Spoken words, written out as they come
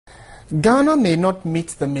Ghana may not meet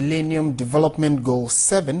the Millennium Development Goal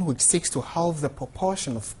 7, which seeks to halve the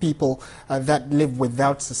proportion of people that live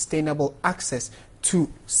without sustainable access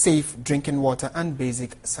to safe drinking water and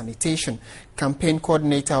basic sanitation. Campaign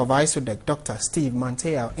coordinator of ISODEC, Dr. Steve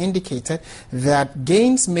Manteo, indicated that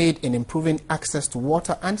gains made in improving access to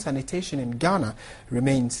water and sanitation in Ghana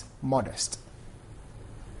remains modest.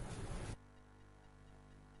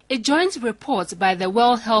 A joint report by the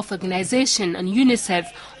World Health Organization and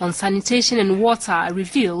UNICEF on sanitation and water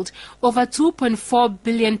revealed over 2.4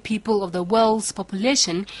 billion people of the world's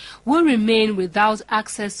population will remain without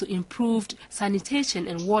access to improved sanitation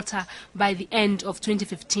and water by the end of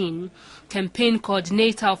 2015. Campaign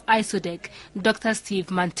coordinator of ISODEC, Dr. Steve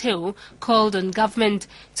Manteo, called on government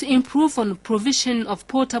to improve on provision of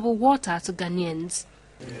potable water to Ghanaians.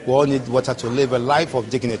 We all need water to live a life of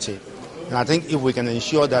dignity. And I think if we can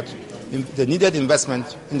ensure that the needed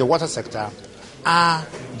investment in the water sector are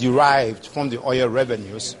derived from the oil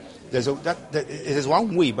revenues, it is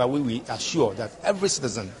one way by which we assure that every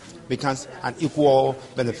citizen becomes an equal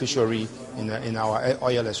beneficiary in our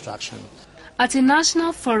oil extraction. At a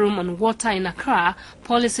national forum on water in Accra,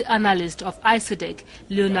 policy analyst of ISODEC,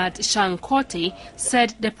 Leonard Shankorte,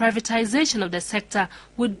 said the privatization of the sector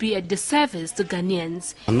would be a disservice to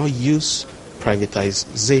Ghanaians. And not use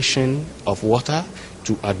privatization of water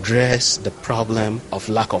to address the problem of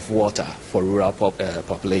lack of water for rural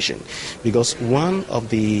population, because one of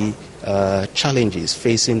the challenges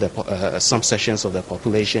facing some sections of the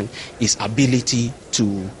population is ability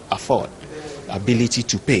to afford, ability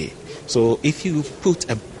to pay. So if you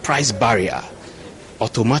put a price barrier,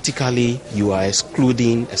 automatically you are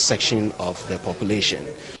excluding a section of the population.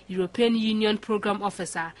 European Union Programme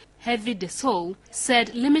Officer Heavy De Sol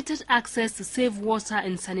said limited access to safe water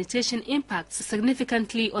and sanitation impacts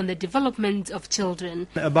significantly on the development of children.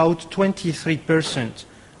 About 23%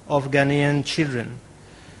 of Ghanaian children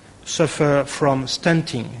suffer from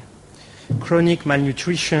stunting, chronic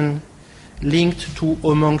malnutrition linked to,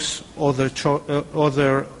 amongst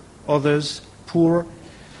others, poor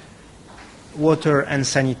water and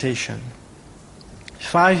sanitation.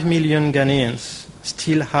 5 million Ghanaians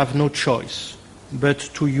still have no choice but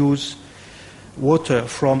to use water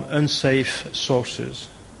from unsafe sources.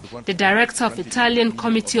 The director of Italian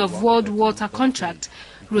Committee of World Water Contract,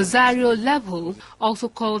 Rosario Level, also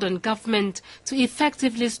called on government to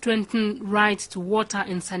effectively strengthen rights to water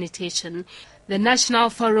and sanitation. The National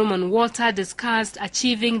Forum on Water discussed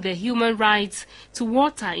achieving the human rights to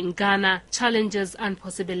water in Ghana, challenges and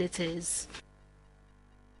possibilities.